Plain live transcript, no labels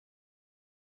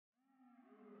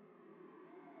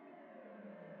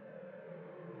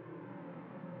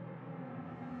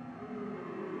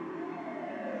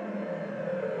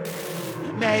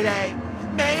Mayday!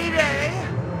 Mayday!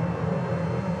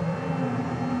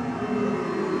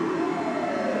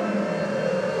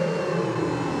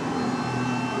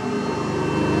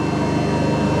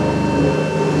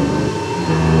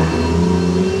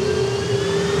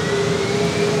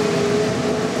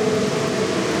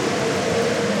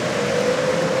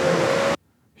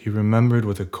 He remembered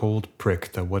with a cold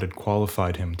prick that what had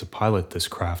qualified him to pilot this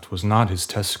craft was not his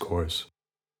test scores,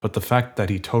 but the fact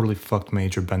that he totally fucked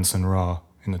Major Benson raw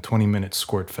in a 20-minute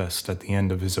squirt fest at the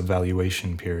end of his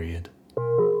evaluation period.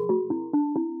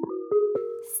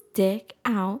 Stick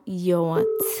out your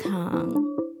tongue.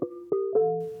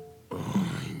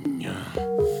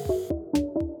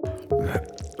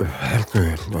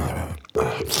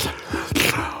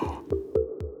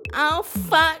 Oh,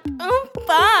 fuck. Oh,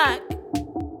 fuck.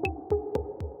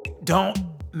 Don't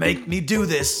make me do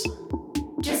this.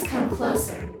 Just come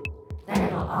closer, then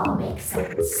it'll all make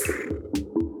sense.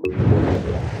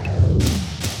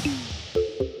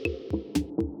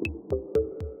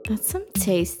 That's some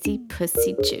tasty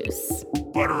pussy juice.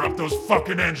 Butter up those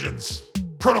fucking engines.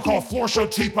 Protocol Floor Show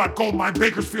Teapot Goldmine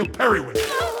Bakersfield Periwinkle.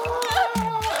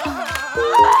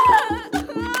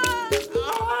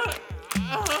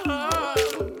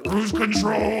 Cruise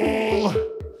control.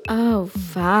 Oh,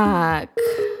 fuck.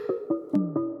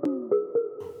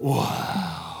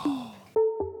 Wow.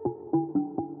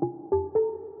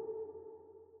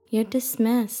 You're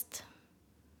dismissed.